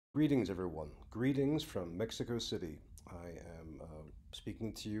Greetings, everyone. Greetings from Mexico City. I am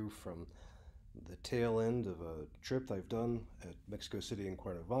speaking to you from the tail end of a trip I've done at Mexico City and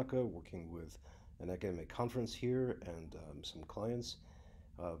Cuernavaca, working with an academic conference here and some clients.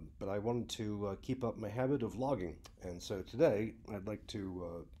 But I wanted to keep up my habit of vlogging, and so today I'd like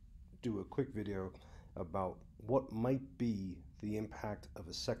to do a quick video about what might be the impact of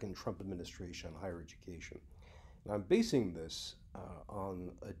a second Trump administration on higher education. And I'm basing this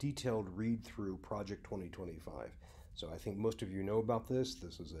on a detailed read through Project 2025. So I think most of you know about this.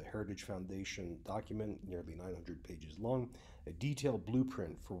 This is a Heritage Foundation document, nearly 900 pages long, a detailed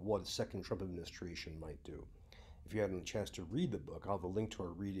blueprint for what a second Trump administration might do. If you hadn't a chance to read the book, I'll have a link to our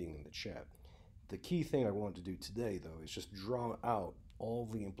reading in the chat. The key thing I wanted to do today, though, is just draw out all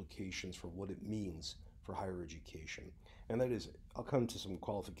the implications for what it means for higher education. And that is, I'll come to some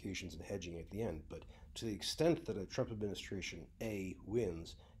qualifications and hedging at the end, but to the extent that a Trump administration, A,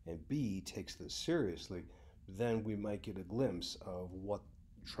 wins, and B, takes this seriously, then we might get a glimpse of what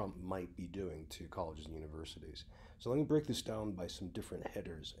Trump might be doing to colleges and universities. So let me break this down by some different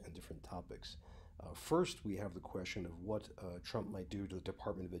headers and different topics. First, we have the question of what Trump might do to the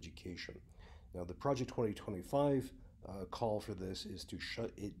Department of Education. Now, the Project 2025 call for this is to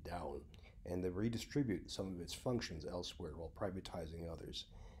shut it down and then redistribute some of its functions elsewhere while privatizing others.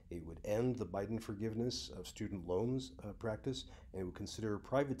 It would end the Biden forgiveness of student loans practice, and it would consider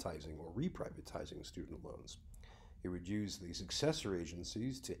privatizing or reprivatizing student loans. It would use the successor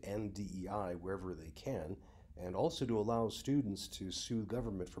agencies to end DEI wherever they can, and also to allow students to sue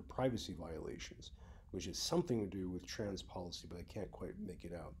government for privacy violations, which has something to do with trans policy, but I can't quite make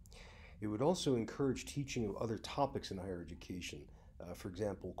it out. It would also encourage teaching of other topics in higher education. For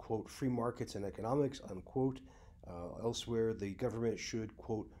example, quote, free markets and economics, unquote. Elsewhere, the government should,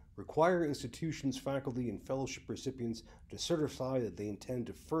 quote, require institutions, faculty, and fellowship recipients to certify that they intend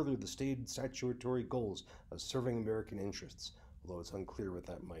to further the stated statutory goals of serving American interests, although it's unclear what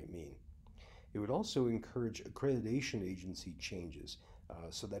that might mean. It would also encourage accreditation agency changes.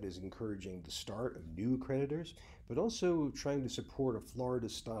 So that is encouraging the start of new accreditors, but also trying to support a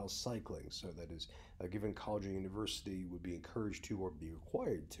Florida-style cycling. So that is, given college or university would be encouraged to or be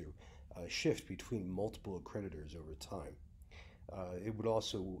required to shift between multiple accreditors over time. It would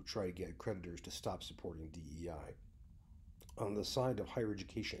also try to get accreditors to stop supporting DEI. On the side of higher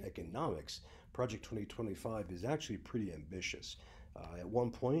education economics, Project 2025 is actually pretty ambitious. At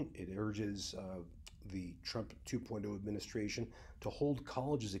one point, it urges the Trump 2.0 administration to hold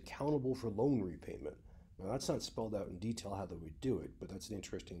colleges accountable for loan repayment. Now, that's not spelled out in detail how they would do it, but that's an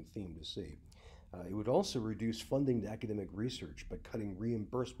interesting theme to see. It would also reduce funding to academic research by cutting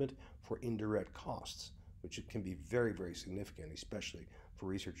reimbursement for indirect costs, which can be very, very significant, especially for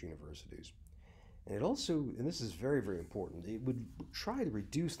research universities. And it also, and this is very, very important, it would try to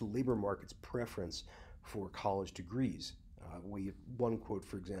reduce the labor market's preference for college degrees. One quote,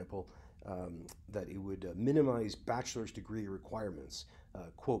 for example, that it would minimize bachelor's degree requirements.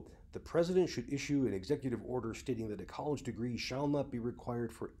 Quote, the president should issue an executive order stating that a college degree shall not be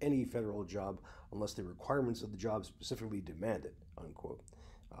required for any federal job unless the requirements of the job specifically demand it, unquote.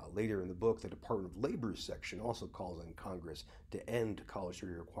 Later in the book, the Department of Labor section also calls on Congress to end college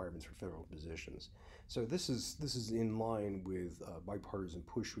degree requirements for federal positions. So this is in line with bipartisan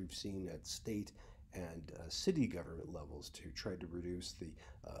push we've seen at state and city government levels to try to reduce the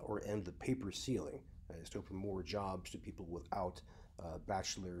or end the paper ceiling, is to open more jobs to people without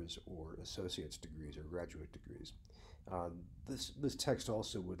bachelor's or associate's degrees or graduate degrees. This text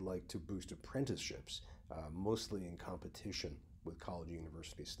also would like to boost apprenticeships, mostly in competition with college and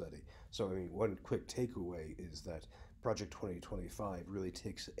university study. So, I mean, one quick takeaway is that Project 2025 really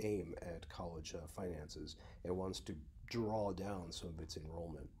takes aim at college finances and wants to draw down some of its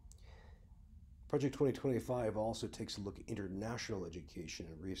enrollment. Project 2025 also takes a look at international education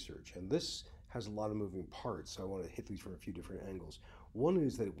and research, and this has a lot of moving parts, so I want to hit these from a few different angles. One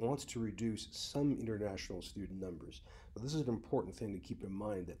is that it wants to reduce some international student numbers. Now, this is an important thing to keep in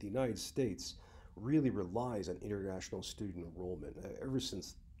mind, that the United States really relies on international student enrollment. Ever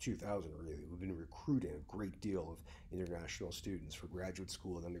since 2000, really, we've been recruiting a great deal of international students for graduate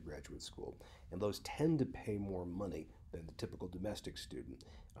school and undergraduate school, and those tend to pay more money than the typical domestic student.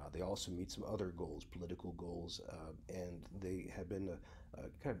 They also meet some other goals, political goals, and they have been a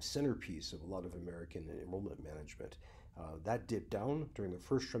kind of centerpiece of a lot of American enrollment management. That dipped down during the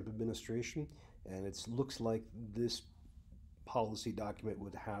first Trump administration, and it looks like this policy document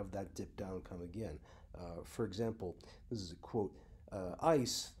would have that dip down come again. For example, this is a quote,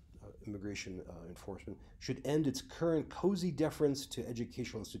 ICE, Immigration Enforcement should end its current cozy deference to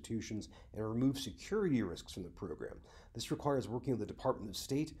educational institutions and remove security risks from the program. This requires working with the Department of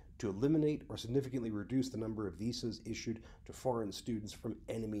State to eliminate or significantly reduce the number of visas issued to foreign students from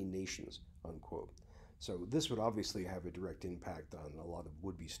enemy nations, unquote. So this would obviously have a direct impact on a lot of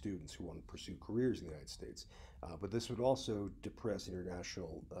would-be students who want to pursue careers in the United States. But this would also depress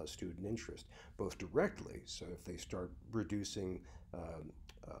international student interest, both directly, so if they start reducing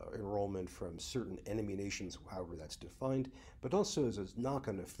enrollment from certain enemy nations, however that's defined, but also as a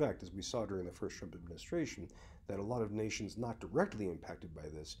knock-on effect, as we saw during the first Trump administration, that a lot of nations not directly impacted by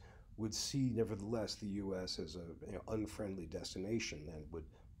this would see, nevertheless, the U.S. as a unfriendly destination and would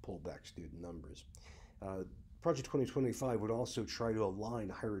pull back student numbers. Project 2025 would also try to align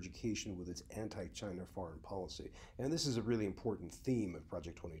higher education with its anti-China foreign policy. And this is a really important theme of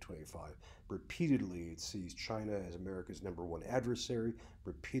Project 2025. Repeatedly, it sees China as America's #1 adversary.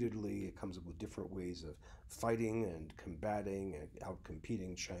 Repeatedly, it comes up with different ways of fighting and combating and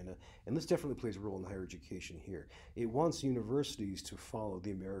outcompeting China. And this definitely plays a role in higher education here. It wants universities to follow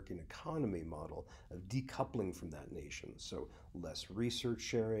the American economy model of decoupling from that nation. So less research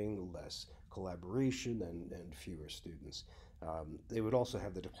sharing, less collaboration, and fewer students. They would also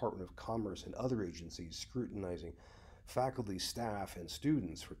have the Department of Commerce and other agencies scrutinizing faculty, staff, and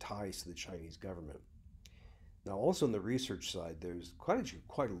students for ties to the Chinese government. Now, also on the research side, there's quite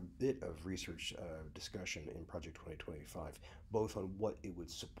a bit of research discussion in Project 2025, both on what it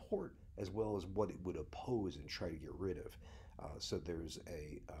would support as well as what it would oppose and try to get rid of. So there's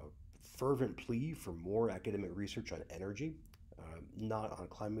a fervent plea for more academic research on energy, not on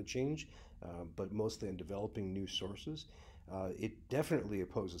climate change, but mostly on developing new sources. It definitely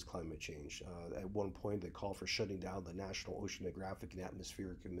opposes climate change. At one point, they call for shutting down the National Oceanographic and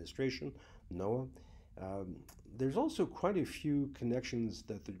Atmospheric Administration, NOAA. There's also quite a few connections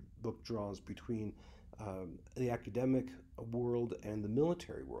that the book draws between the academic world and the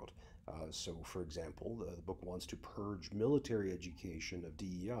military world. So, for example, the book wants to purge military education of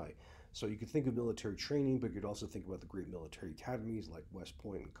DEI. So you could think of military training, but you could also think about the great military academies like West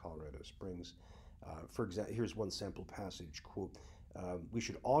Point and Colorado Springs. For example, here's one sample passage, quote, we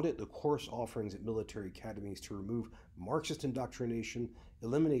should audit the course offerings at military academies to remove Marxist indoctrination,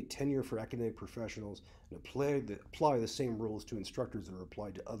 eliminate tenure for academic professionals, and apply the same rules to instructors that are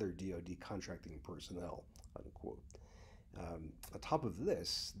applied to other DoD contracting personnel, unquote. On top of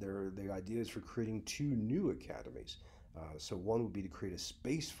this, there are the ideas for creating 2 new academies. So one would be to create a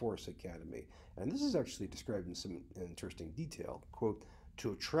Space Force Academy. And this is actually described in some interesting detail. Quote,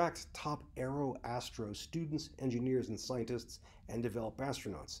 to attract top aero-astro students, engineers, and scientists, and develop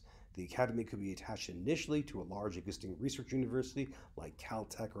astronauts. The academy could be attached initially to a large existing research university like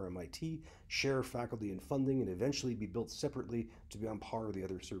Caltech or MIT, share faculty and funding, and eventually be built separately to be on par with the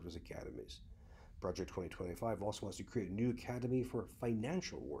other service academies. Project 2025 also wants to create a new academy for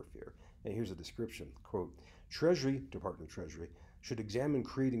financial warfare. And here's a description, quote, Treasury, Department of Treasury, should examine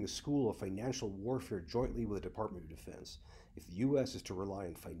creating a school of financial warfare jointly with the Department of Defense. If the U.S. is to rely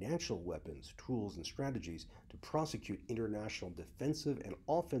on financial weapons, tools, and strategies to prosecute international defensive and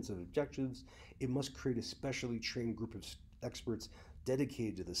offensive objectives, it must create a specially trained group of experts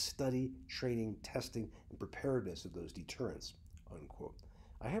dedicated to the study, training, testing, and preparedness of those deterrents, unquote.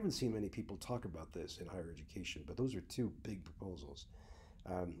 I haven't seen many people talk about this in higher education, but those are 2 big proposals.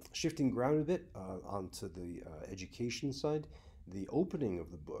 Shifting ground a bit onto the education side, the opening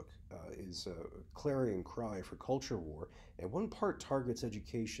of the book is a clarion cry for culture war, and one part targets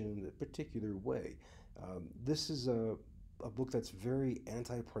education in a particular way. This is a book that's very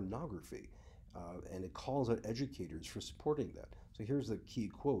anti-pornography, and it calls out educators for supporting that. So here's the key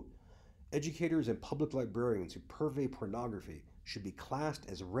quote. Educators and public librarians who purvey pornography should be classed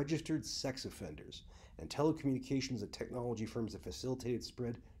as registered sex offenders, and telecommunications and technology firms that facilitate its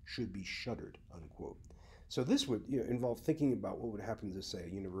spread should be shuttered, unquote. So this would involve thinking about what would happen to, say,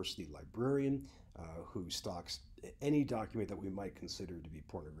 a university librarian who stocks any document that we might consider to be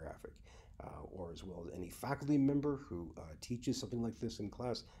pornographic, or as well as any faculty member who teaches something like this in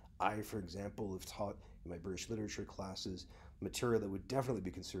class. I, for example, have taught in my British literature classes material that would definitely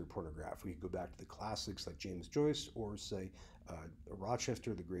be considered pornographic. We could go back to the classics like James Joyce or, say,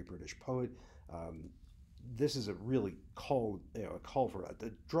 Rochester, the great British poet. This is a really call for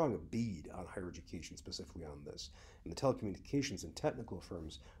drawing a bead on higher education, specifically on this. And the telecommunications and technical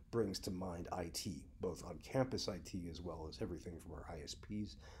firms brings to mind IT, both on campus IT as well as everything from our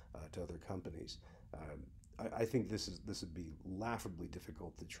ISPs to other companies. I think this would be laughably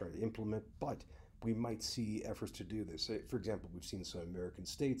difficult to try to implement, but we might see efforts to do this. For example, we've seen some American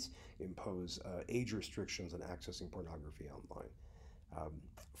states impose age restrictions on accessing pornography online.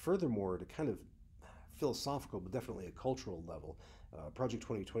 Furthermore, to kind of philosophical, but definitely a cultural level, Project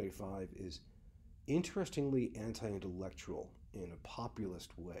 2025 is interestingly anti-intellectual in a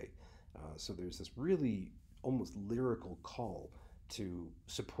populist way. So there's this really almost lyrical call to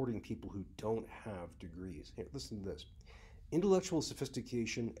supporting people who don't have degrees. Here, listen to this. Intellectual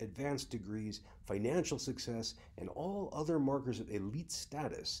sophistication, advanced degrees, financial success, and all other markers of elite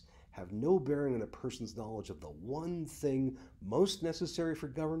status have no bearing on a person's knowledge of the one thing most necessary for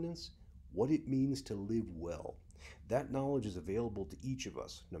governance: what it means to live well. That knowledge is available to each of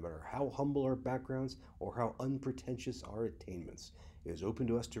us, no matter how humble our backgrounds or how unpretentious our attainments. It is open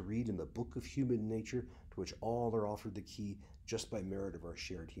to us to read in the book of human nature, to which all are offered the key just by merit of our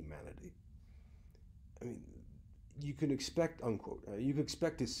shared humanity. I mean, you can expect, unquote, you can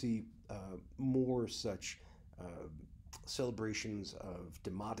expect to see more such uh, celebrations of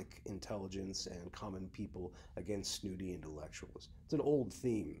demotic intelligence and common people against snooty intellectuals. It's an old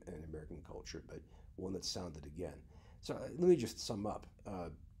theme in American culture, but one that's sounded again. So let me just sum up.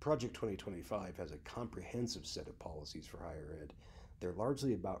 Project 2025 has a comprehensive set of policies for higher ed. They're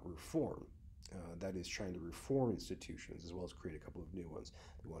largely about reform. That is, trying to reform institutions as well as create a couple of new ones.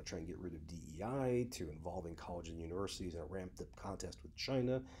 They want to try and get rid of DEI, to involving colleges and universities in a ramped up contest with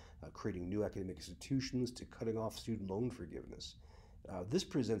China, creating new academic institutions, to cutting off student loan forgiveness. This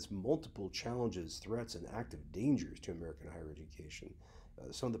presents multiple challenges, threats, and active dangers to American higher education.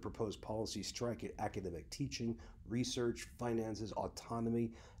 Some of the proposed policies strike at academic teaching, research, finances,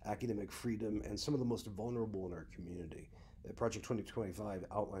 autonomy, academic freedom, and some of the most vulnerable in our community. Project 2025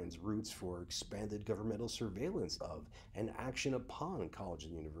 outlines routes for expanded governmental surveillance of and action upon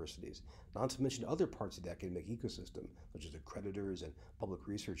colleges and universities, not to mention other parts of the academic ecosystem, such as accreditors and public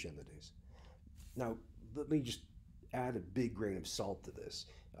research entities. Now, let me just add a big grain of salt to this.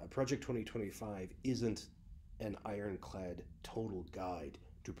 Project 2025 isn't an ironclad total guide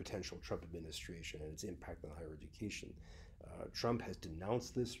to potential Trump administration and its impact on higher education. Trump has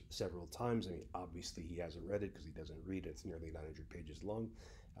denounced this several times. I mean, obviously he hasn't read it because he doesn't read it. It's nearly 900 pages long.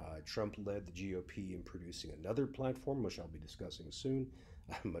 Trump led the GOP in producing another platform, which I'll be discussing soon,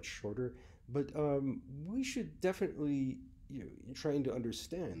 much shorter. But we should definitely, trying to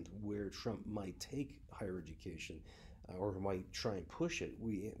understand where Trump might take higher education or might try and push it.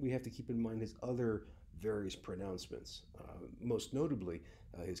 We have to keep in mind his other various pronouncements, most notably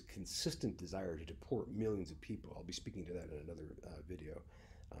his consistent desire to deport millions of people. I'll be speaking to that in another video.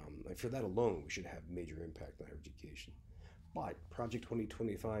 And for that alone, we should have major impact on higher education. But Project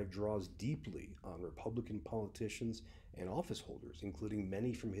 2025 draws deeply on Republican politicians and office holders, including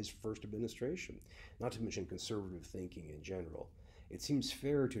many from his first administration, not to mention conservative thinking in general. It seems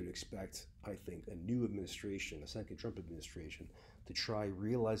fair to expect, I think, a new administration, a second Trump administration, to try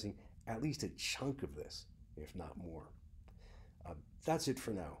realizing at least a chunk of this, if not more. That's it for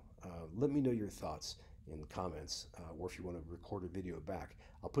now. Let me know your thoughts in the comments, or if you want to record a video back.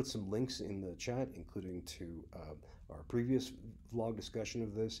 I'll put some links in the chat, including to our previous vlog discussion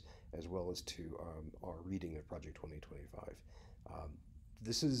of this, as well as to our reading of Project 2025.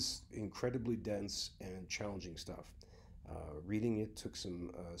 This is incredibly dense and challenging stuff. Reading it took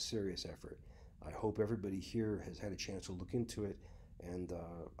some serious effort. I hope everybody here has had a chance to look into it, and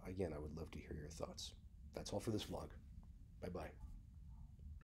again, I would love to hear your thoughts. That's all for this vlog. Bye-bye.